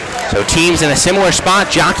So teams in a similar spot,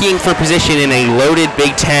 jockeying for position in a loaded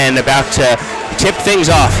Big Ten, about to tip things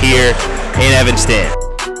off here in Evanston.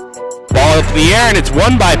 Ball up in the air, and it's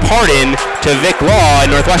won by Pardon to Vic Law,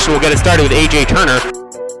 and Northwestern will get it started with A.J. Turner.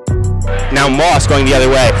 Now Moss going the other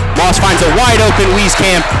way. Moss finds a wide open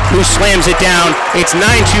Wieskamp, who slams it down. It's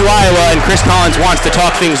 9-2 Iowa, and Chris Collins wants to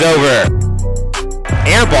talk things over.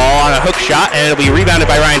 Air ball on a hook shot, and it'll be rebounded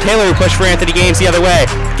by Ryan Taylor, who pushed for Anthony Gaines the other way.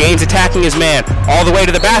 Gaines attacking his man, all the way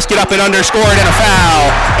to the basket, up and under, scored, and a foul.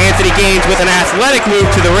 Anthony Gaines with an athletic move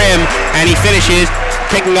to the rim, and he finishes,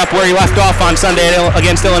 picking up where he left off on Sunday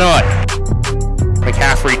against Illinois.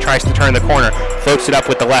 McCaffrey tries to turn the corner, floats it up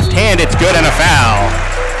with the left hand, it's good, and a foul.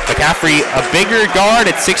 McCaffrey, a bigger guard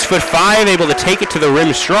at 6'5", able to take it to the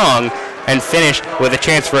rim strong, and finish with a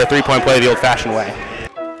chance for a three-point play the old-fashioned way.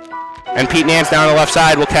 And Pete Nance down on the left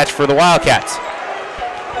side will catch for the Wildcats.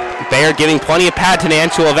 Bayard giving plenty of pad to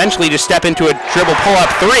Nance, who will eventually just step into a dribble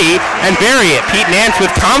pull-up three and bury it. Pete Nance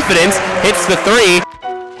with confidence hits the three.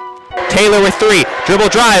 Taylor with three,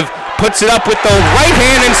 dribble drive, puts it up with the right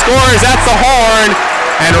hand and scores at the horn.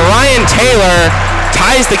 And Ryan Taylor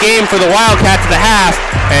ties the game for the Wildcats at the half.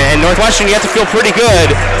 And Northwestern, you have to feel pretty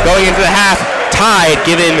good going into the half, tied,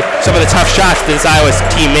 given some of the tough shots that this Iowa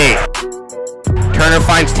team made. Turner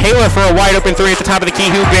finds Taylor for a wide open three at the top of the key,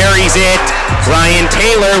 who buries it. Ryan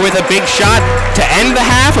Taylor with a big shot to end the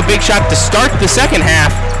half, a big shot to start the second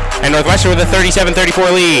half, and Northwestern with a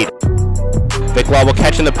 37-34 lead. Vic Law will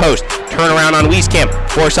catch in the post, turn around on Wieskamp,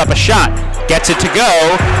 force up a shot, gets it to go,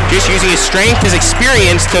 just using his strength, his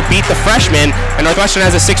experience to beat the freshman, and Northwestern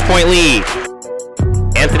has a 6-point lead.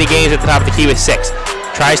 Anthony Gaines at the top of the key with 6.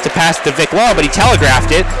 Tries to pass to Vic Law, but he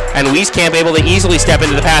telegraphed it, and Wieskamp able to easily step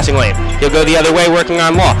into the passing lane. He'll go the other way, working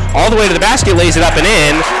on Law. All the way to the basket, lays it up and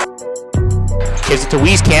in. Gives it to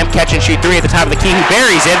Wieskamp, catch and shoot three at the top of the key, who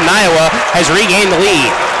buries it, and Iowa has regained the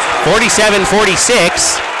lead.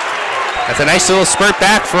 47-46. That's a nice little spurt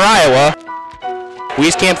back for Iowa.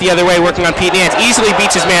 Wieskamp the other way, working on Pete Nance. Easily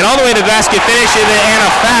beats his man all the way to the basket, finishes it, and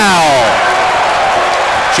a foul.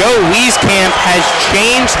 Joe Wieskamp has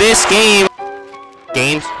changed this game.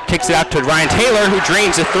 Gaines kicks it out to Ryan Taylor, who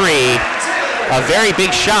drains a three. A very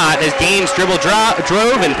big shot as Gaines drove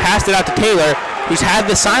and passed it out to Taylor, who's had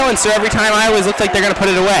the silencer every time Iowa's looked like they're going to put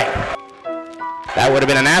it away. That would have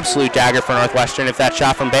been an absolute dagger for Northwestern if that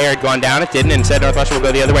shot from Bayard had gone down. It didn't. Instead, Northwestern will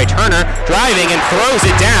go the other way. Turner driving and throws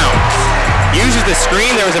it down. Uses the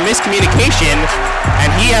screen. There was a miscommunication, and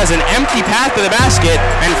he has an empty path to the basket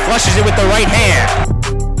and flushes it with the right hand.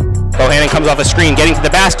 Bohannon comes off a screen, getting to the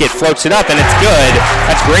basket, floats it up, and it's good.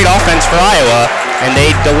 That's great offense for Iowa, and they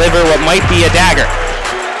deliver what might be a dagger.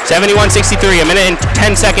 71-63, a minute and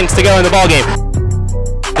 10 seconds to go in the ballgame.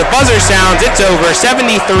 The buzzer sounds, it's over.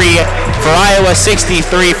 73 for Iowa,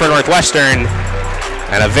 63 for Northwestern,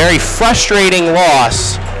 and a very frustrating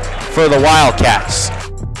loss for the Wildcats.